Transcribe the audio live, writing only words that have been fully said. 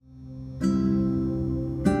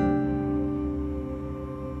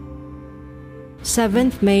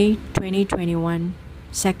7th May 2021,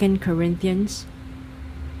 2 Corinthians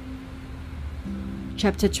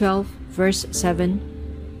chapter 12, verse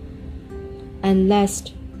 7. And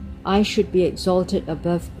lest I should be exalted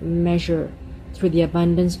above measure through the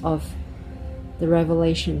abundance of the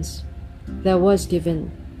revelations, there was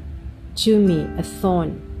given to me a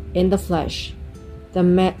thorn in the flesh, the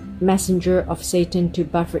messenger of Satan to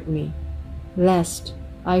buffet me, lest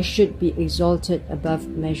I should be exalted above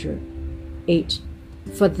measure. 8.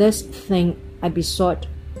 For this thing I besought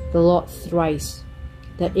the Lord thrice,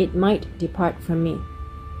 that it might depart from me.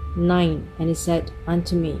 9. And he said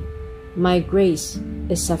unto me, My grace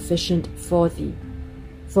is sufficient for thee,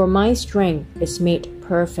 for my strength is made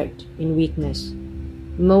perfect in weakness.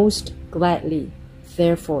 Most gladly,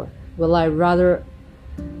 therefore, will I rather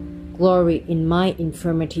glory in my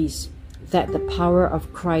infirmities, that the power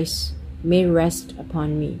of Christ may rest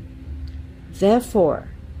upon me. Therefore,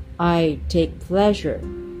 I take pleasure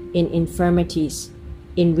in infirmities,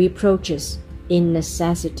 in reproaches, in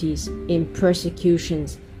necessities, in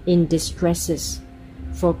persecutions, in distresses,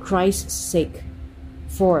 for Christ's sake.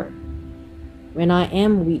 For when I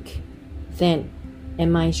am weak, then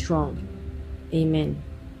am I strong. Amen.